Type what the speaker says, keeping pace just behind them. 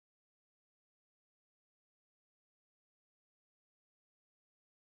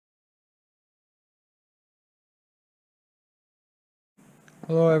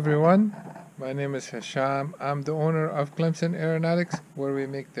Hello everyone, my name is Hisham. I'm the owner of Clemson Aeronautics, where we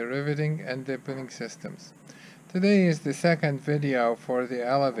make the riveting and dimpling systems. Today is the second video for the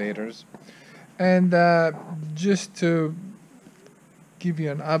elevators, and just to give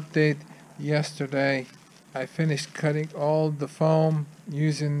you an update, yesterday I finished cutting all the foam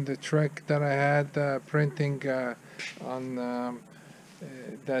using the trick that I had printing on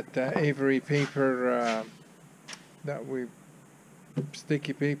that Avery paper that we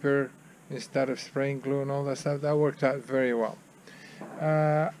sticky paper instead of spraying glue and all that stuff. That worked out very well.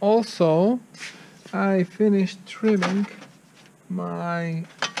 Also, I finished trimming my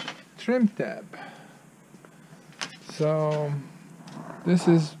trim tab. So this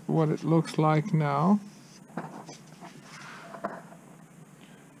is what it looks like now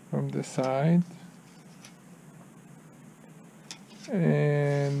from the side,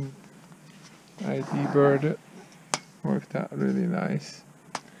 and I deburred it. Worked out really nice.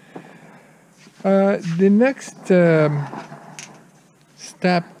 The next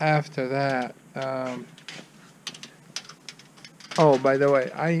step after that, oh, by the way,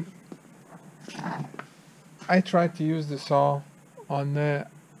 I tried to use the saw on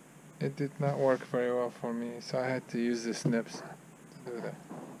that. It did not work very well for me, so I had to use the snips to do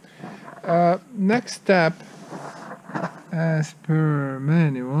that. Next step, as per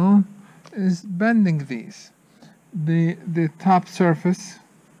manual, is bending these. The top surface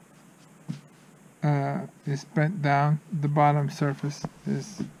is bent down, the bottom surface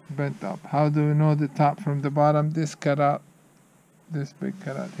is bent up. How do we know the top from the bottom? This cutout, this big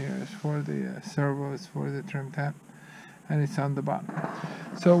cutout here, is for the servo, is for the trim tab, and it's on the bottom.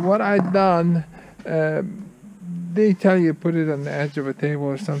 So what I've done, they tell you put it on the edge of a table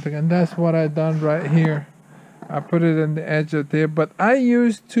or something, and that's what I've done right here. I put it on the edge of the table, but I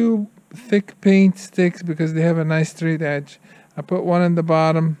used two thick paint sticks because they have a nice straight edge. I put one on the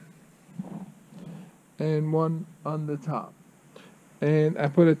bottom and one on the top, and I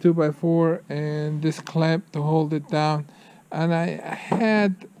put a 2x4 and this clamp to hold it down, and I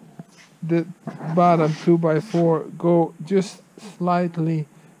had the bottom 2x4 go just slightly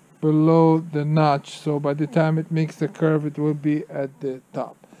below the notch, so by the time it makes the curve it will be at the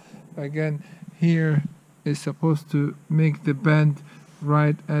top. Again, here is supposed to make the bend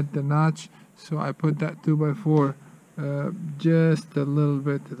right at the notch, so I put that 2x4 just a little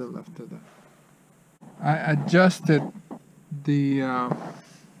bit to the left of that. I adjusted the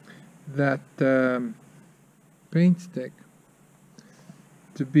paint stick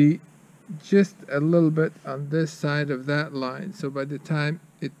to be just a little bit on this side of that line, so by the time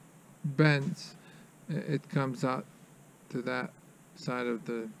it bends it comes out to that side of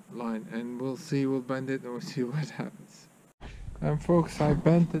the line, and we'll bend it and we'll see what happens. And folks, I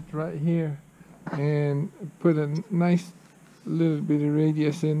bent it right here and put a nice little bit of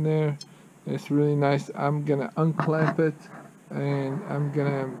radius in there. It's really nice. I'm gonna unclamp it and I'm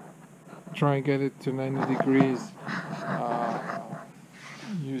gonna try and get it to 90 degrees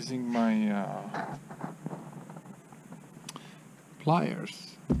using my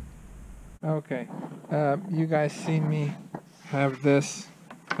pliers. Okay, you guys seen me have this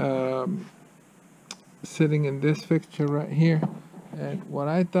sitting in this fixture right here, and what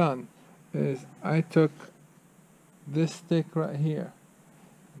I done is I took this stick right here,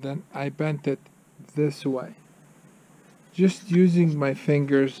 then I bent it this way, just using my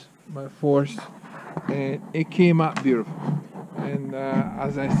fingers, my force, and it came out beautiful. And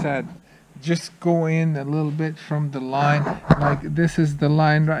as I said, just go in a little bit from the line, like this is the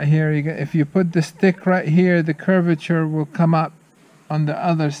line right here. If you put the stick right here, the curvature will come up on the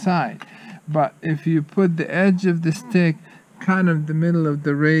other side. But if you put the edge of the stick kind of the middle of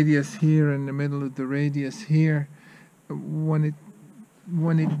the radius here and the middle of the radius here, when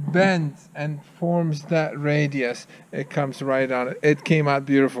it bends and forms that radius, it comes right on it. It came out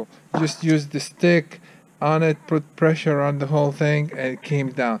beautiful. Just use the stick on it, put pressure on the whole thing, and it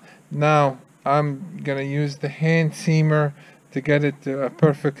came down. Now I'm gonna use the hand seamer to get it to a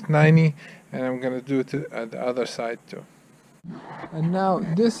perfect 90, and I'm gonna do it at the other side too. And now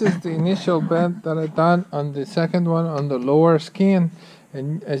this is the initial bend that I done on the second one on the lower skin,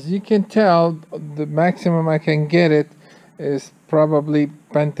 and as you can tell, the maximum I can get it is probably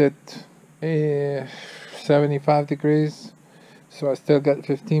bent at 75 degrees, so I still got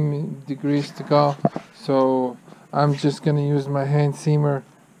 15 degrees to go. So I'm just gonna use my hand seamer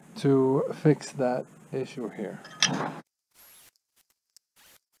to fix that issue here.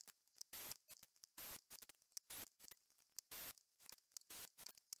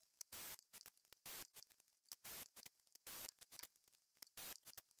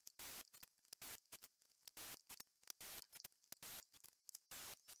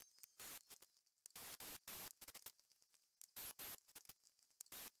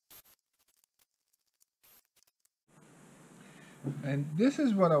 And this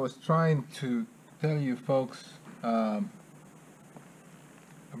is what I was trying to tell you folks about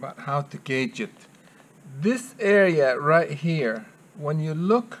how to gauge it. This area right here, when you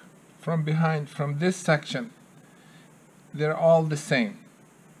look from behind, from this section, they're all the same.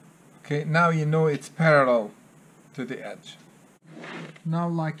 Okay, now you know it's parallel to the edge. Now,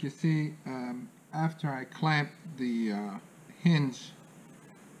 like you see, after I clamp the hinge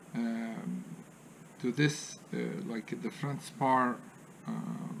to this, like the front spar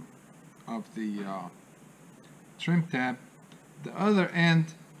of the trim tab, the other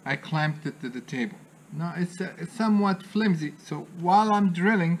end I clamped it to the table. Now it's somewhat flimsy, so while I'm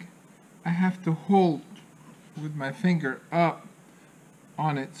drilling I have to hold with my finger up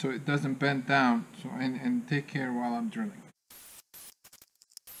on it so it doesn't bend down, so and take care while I'm drilling.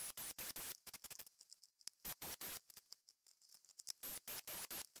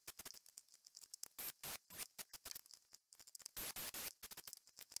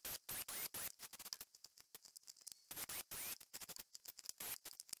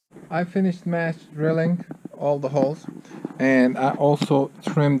 I finished mass drilling all the holes, and I also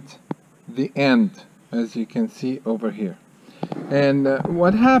trimmed the end, as you can see over here. And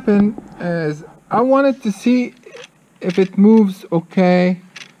what happened is I wanted to see if it moves okay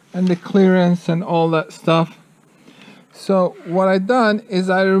and the clearance and all that stuff. So what I done is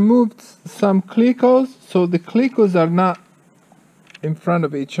I removed some clecos, so the clecos are not in front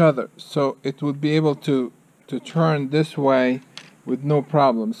of each other, so it would be able to turn this way with no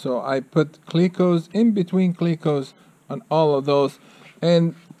problem. So I put clecos in between clecos on all of those,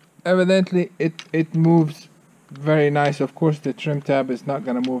 and evidently it moves very nice. Of course the trim tab is not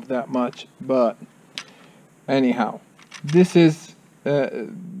going to move that much, but anyhow, this is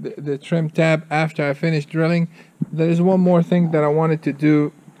the trim tab after I finished drilling. There is one more thing that I wanted to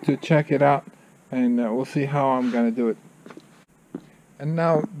do to check it out, and we'll see how I'm going to do it. And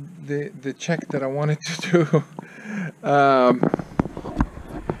now the check that I wanted to do.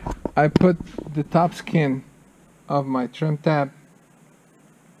 I put the top skin of my trim tab.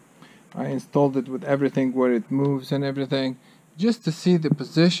 I installed it with everything where it moves and everything, just to see the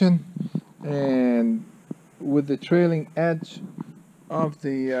position, and with the trailing edge of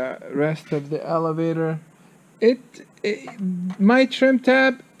the rest of the elevator. My trim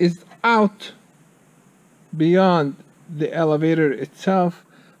tab is out beyond the elevator itself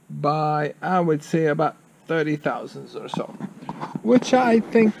by, I would say, about 30 thousandths or so, which I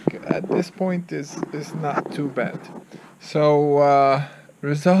think at this point is not too bad. So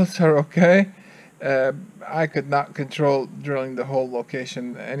results are okay. I could not control drilling the whole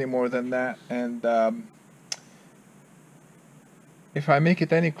location any more than that, and if I make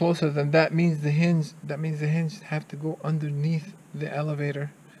it any closer than that, means the hinge have to go underneath the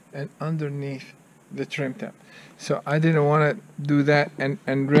elevator and underneath the trim tab. So I didn't want to do that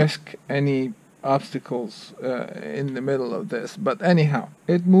and risk any obstacles in the middle of this. But anyhow,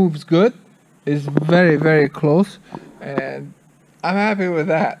 it moves good. It's very, very close, and I'm happy with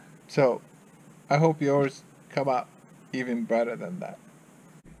that. So I hope yours come out even better than that.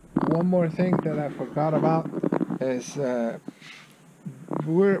 One more thing that I forgot about is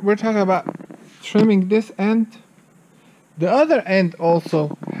we're talking about trimming this end. The other end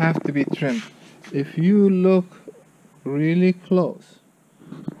also have to be trimmed. If you look really close,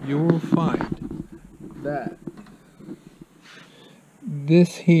 you will find that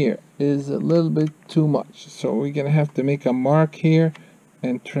this here is a little bit too much, so we're gonna have to make a mark here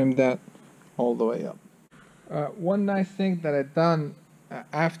and trim that all the way up. One nice thing that I done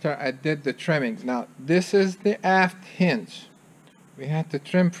after I did the trimming, now this is the aft hinge. We had to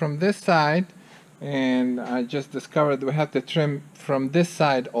trim from this side, and I just discovered we have to trim from this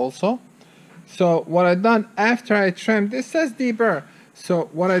side also. So what I done after I trimmed, this says deburr. So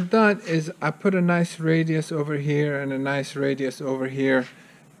what I done is I put a nice radius over here and a nice radius over here,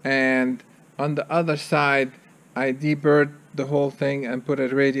 and on the other side I deburred the whole thing and put a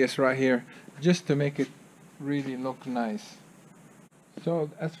radius right here just to make it really look nice. So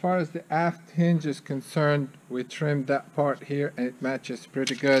as far as the aft hinge is concerned, we trimmed that part here and it matches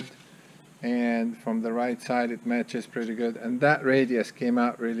pretty good, and from the right side it matches pretty good, and that radius came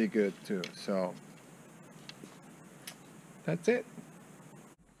out really good too. So that's it.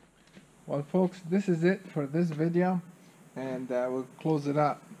 Well folks, this is it for this video, and we'll close it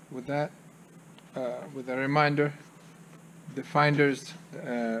up with that with a reminder: the finder's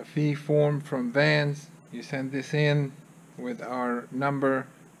fee form from Vans. You send this in with our number,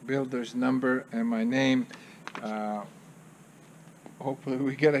 builder's number, and my name. Hopefully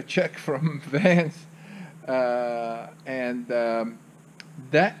we get a check from Vans, and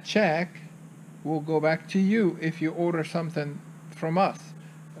that check will go back to you if you order something from us,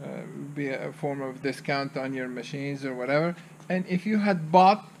 be a form of discount on your machines or whatever. And if you had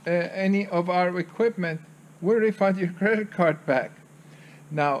bought any of our equipment, we'll refund your credit card back.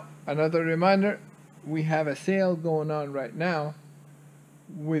 Now, another reminder, we have a sale going on right now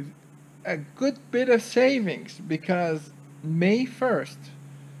with a good bit of savings, because May 1st,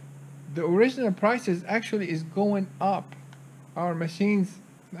 the original prices actually is going up. Our machines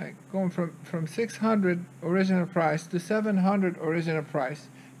like going from 600 original price to 700 original price.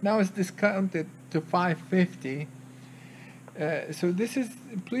 Now it's discounted to 550. So this is,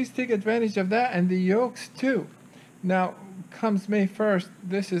 please take advantage of that, and the yokes too. Now comes May 1st,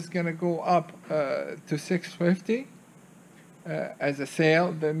 this is gonna go up to 650 as a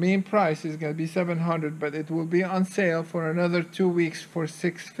sale. The main price is gonna be 700, but it will be on sale for another 2 weeks for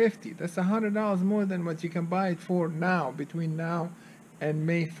 650. That's $100 more than what you can buy it for now, between now and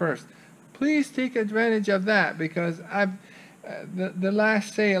May 1st. Please take advantage of that, because the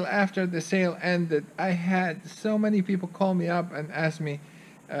last sale, after the sale ended, I had so many people call me up and ask me,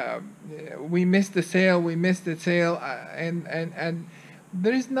 we missed the sale, and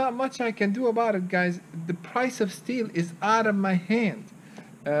there is not much I can do about it, guys. The price of steel is out of my hand.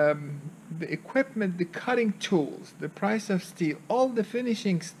 The equipment, the cutting tools, the price of steel, all the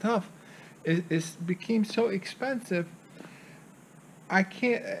finishing stuff became so expensive. I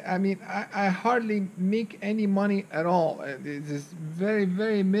can't, I mean, I hardly make any money at all. It is very,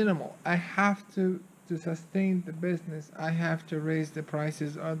 very minimal. I have to sustain the business, I have to raise the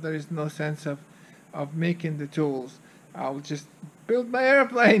prices, or there is no sense of making the tools. I'll just build my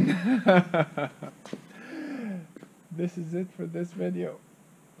airplane. This is it for this video.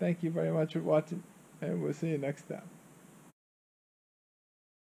 Thank you very much for watching, and we'll see you next time.